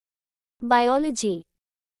Biology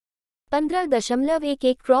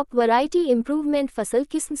 15.11 crop variety improvement फसल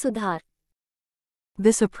किस्म सुधार।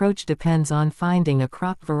 This approach depends on finding a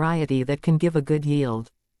crop variety that can give a good yield.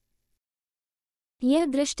 यह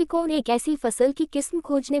दृष्टिकोण एक ऐसी फसल की किस्म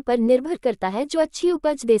खोजने पर निर्भर करता है जो अच्छी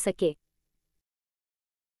उपज दे सके।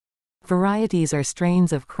 Varieties or strains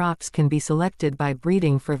of crops can be selected by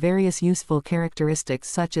breeding for various useful characteristics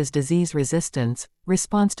such as disease resistance,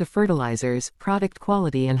 response to fertilizers, product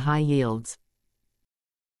quality and high yields.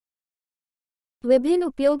 विभिन्न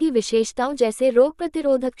उपयोगी विशेषताओं जैसे रोग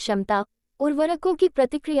प्रतिरोधक क्षमता, उर्वरकों की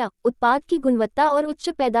प्रतिक्रिया, उत्पाद की गुणवत्ता और उच्च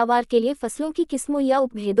पैदावार के लिए फसलों की किस्मों या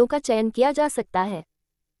उपभेदों का चयन किया जा सकता है।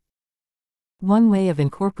 One way of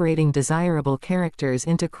incorporating desirable characters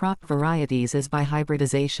into crop varieties is by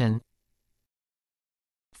hybridization.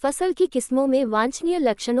 फसल की किस्मों में वांछनीय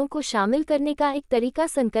लक्षणों को शामिल करने का एक तरीका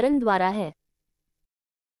संकरण द्वारा है।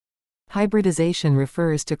 Hybridization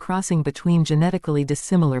refers to crossing between genetically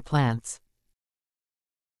dissimilar plants.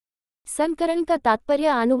 संकरण का तात्पर्य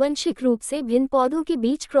आनुवंशिक रूप से भिन्न पौधों के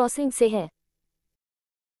बीच क्रॉसिंग से है।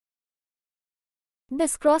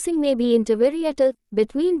 This crossing may be intervarietal,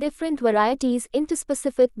 between different varieties,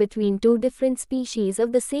 interspecific between two different species of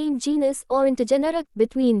the same genus, or intergeneric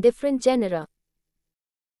between different genera.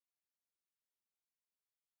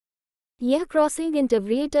 यह क्रॉसिंग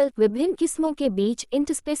इंटरवेरिएटल विभिन्न किस्मों के बीच,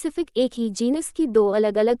 इंटरस्पेसिफिक एक ही जीनस की दो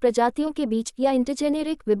अलग अलग प्रजातियों के बीच, या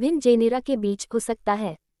इंटरजेनेरिक विभिन्न जेनेरा के बीच हो सकता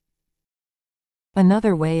है।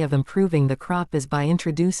 Another way of improving the crop is by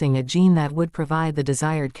introducing a gene that would provide the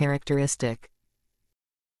desired characteristic.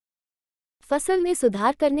 फसल में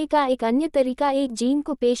सुधार करने का एक अन्य तरीका एक जीन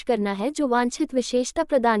को पेश करना है जो वांछित विशेषता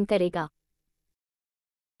प्रदान करेगा।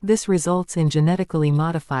 This results in genetically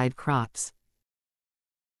modified crops.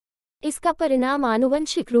 इसका परिणाम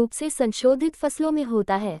आनुवंशिक रूप से संशोधित फसलों में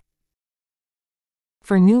होता है।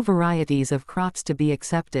 For new varieties of crops to be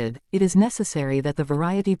accepted, it is necessary that the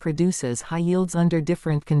variety produces high yields under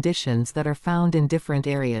different conditions that are found in different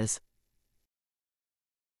areas.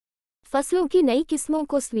 फसलों की नई किस्मों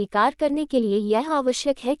को स्वीकार करने के लिए यह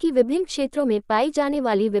आवश्यक है कि विभिन्न क्षेत्रों में पाई जाने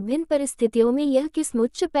वाली विभिन्न परिस्थितियों में यह किस्म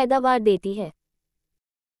उच्च पैदावार देती है।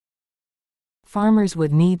 Farmers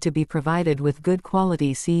would need to be provided with good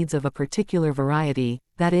quality seeds of a particular variety,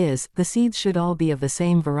 that is, the seeds should all be of the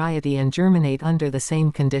same variety and germinate under the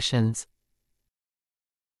same conditions.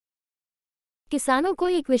 किसानों को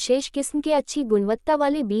एक विशेष किस्म के अच्छी गुणवत्ता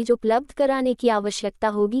वाले बीज उपलब्ध कराने की आवश्यकता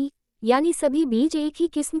होगी, यानी सभी बीज एक ही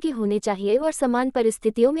किस्म के होने चाहिए और समान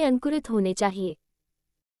परिस्थितियों में अंकुरित होने चाहिए।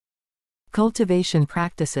 Cultivation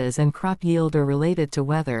practices and crop yield are related to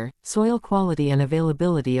weather, soil quality and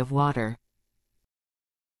availability of water.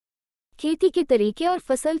 खेती के तरीके और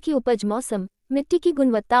फसल की उपज मौसम, मिट्टी की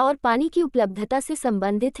गुणवत्ता और पानी की उपलब्धता से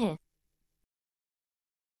संबंधित हैं।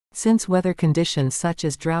 Since weather conditions such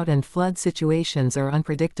as drought and flood situations are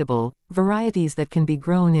unpredictable, varieties that can be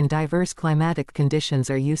grown in diverse climatic conditions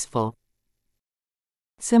are useful.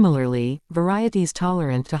 Similarly, varieties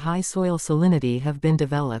tolerant to high soil salinity have been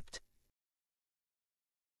developed.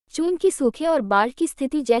 चूंकि सूखे और बाढ़ की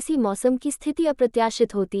स्थिति जैसी मौसम की स्थिति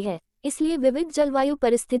अप्रत्याशित होती है, इसलिए विविध जलवायु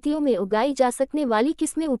परिस्थितियों में उगाई जा सकने वाली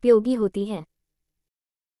किस्में उपयोगी होती हैं।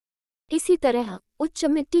 इसी तरह, उच्च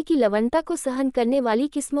मिट्टी की लवणता को सहन करने वाली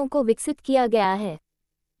किस्मों को विकसित किया गया है।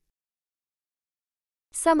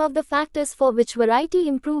 Some of the factors for which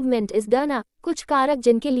variety improvement is done are कुछ कारक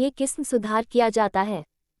जिनके लिए किस्म सुधार किया जाता है।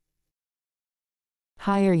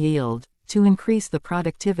 Higher yield, to increase the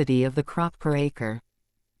productivity of the crop per acre.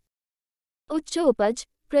 उच्च उपज,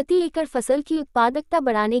 प्रति एकड़ फसल की उत्पादकता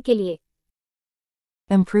बढ़ाने के लिए।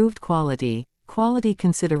 Improved quality, quality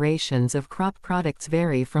considerations of crop products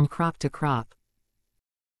vary from crop to crop.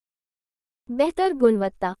 बेहतर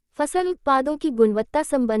गुणवत्ता, फसल उत्पादों की गुणवत्ता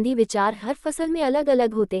संबंधी विचार हर फसल में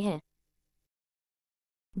अलग-अलग होते हैं।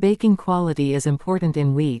 Baking quality is important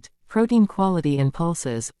in wheat, protein quality in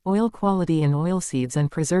pulses, oil quality in oilseeds and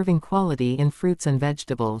preserving quality in fruits and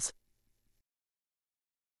vegetables.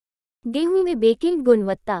 गेहूं में बेकिंग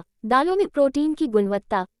गुणवत्ता, दालों में प्रोटीन की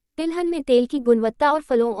गुणवत्ता, तिलहन में तेल की गुणवत्ता और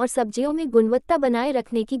फलों और सब्जियों में गुणवत्ता बनाए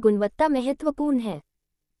रखने की गुणवत्ता महत्वपूर्ण है।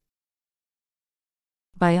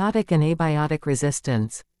 Biotic and abiotic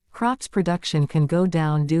resistance. Crops production can go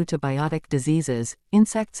down due to biotic diseases,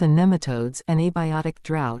 insects and nematodes, and abiotic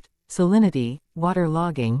drought, salinity, water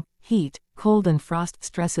logging, heat, cold and frost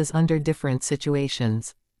stresses under different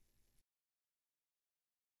situations.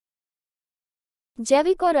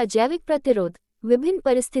 जैविक और अजैविक प्रतिरोध, विभिन्न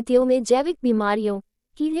परिस्थितियों में जैविक बीमारियों,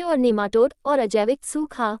 कीड़े और नेमाटोड, और अजैविक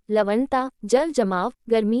सूखा, लवणता, जल जमाव,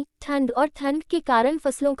 गर्मी, ठंड और ठंड के कारण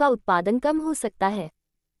फसलों का उत्पादन कम हो सकता है।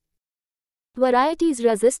 Varieties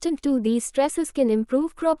resistant to these stresses can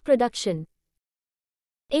improve crop production.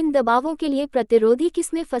 इन दबावों के लिए प्रतिरोधी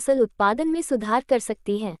किस्में फसल उत्पादन में सुधार कर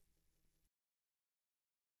सकती हैं.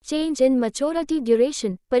 Change in maturity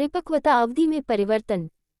duration, परिपक्वता अवधि में परिवर्तन.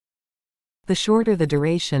 The shorter the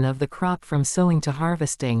duration of the crop from sowing to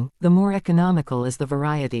harvesting, the more economical is the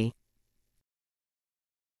variety.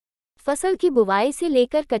 फसल की बुवाई से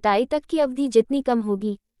लेकर कटाई तक की अवधि जितनी कम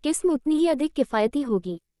होगी, किस्म उतनी ही अधिक किफायती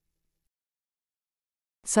होगी.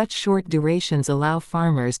 Such short durations allow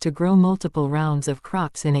farmers to grow multiple rounds of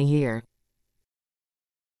crops in a year.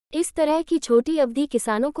 इस तरह की छोटी अवधि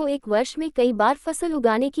किसानों को एक वर्ष में कई बार फसल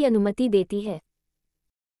उगाने की अनुमति देती है.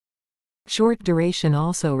 Short duration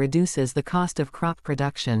also reduces the cost of crop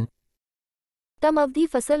production. कम अवधि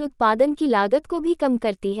फसल उत्पादन की लागत को भी कम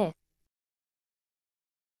करती है.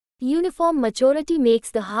 Uniform maturity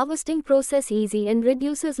makes the harvesting process easy and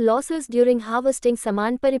reduces losses during harvesting.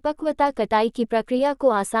 समान परिपक्वता कटाई की प्रक्रिया को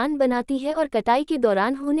आसान बनाती है और कटाई के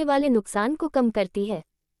दौरान होने वाले नुकसान को कम करती है.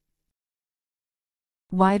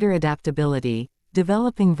 Wider adaptability.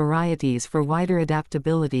 Developing varieties for wider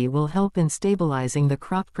adaptability will help in stabilizing the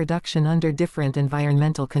crop production under different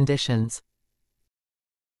environmental conditions.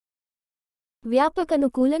 व्यापक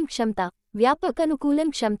अनुकूलन क्षमता. व्यापक अनुकूलन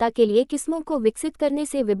क्षमता के लिए किस्मों को विकसित करने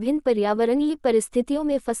से विभिन्न पर्यावरणीय परिस्थितियों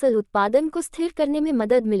में फसल उत्पादन को स्थिर करने में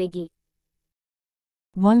मदद मिलेगी.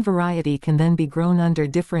 One variety can then be grown under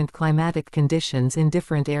different climatic conditions in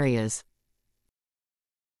different areas.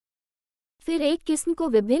 फिर एक किस्म को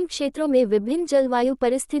विभिन्न क्षेत्रों में विभिन्न जलवायु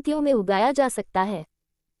परिस्थितियों में उगाया जा सकता है.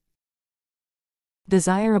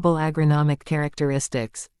 Desirable agronomic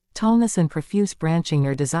characteristics. Tallness and profuse branching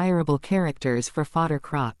are desirable characters for fodder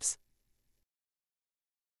crops.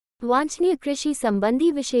 वांछनीय कृषि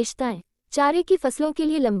संबंधी विशेषताएं. चारे की फसलों के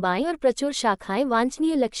लिए लंबाई और प्रचुर शाखाएं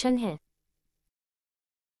वांछनीय लक्षण हैं.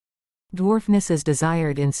 Dwarfness is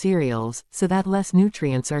desired in cereals, so that less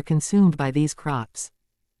nutrients are consumed by these crops.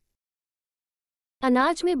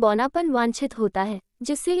 अनाज में बौनापन वांछित होता है,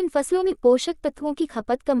 जिससे इन फसलों में पोषक तत्वों की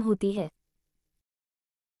खपत कम होती है.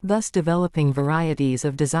 Thus developing varieties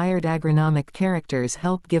of desired agronomic characters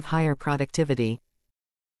help give higher productivity.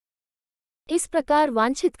 इस प्रकार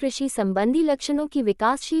वांछित कृषि संबंधी लक्षणों की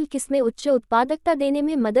विकासशील किस्में उच्च उत्पादकता देने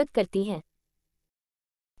में मदद करती हैं.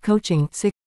 Coaching.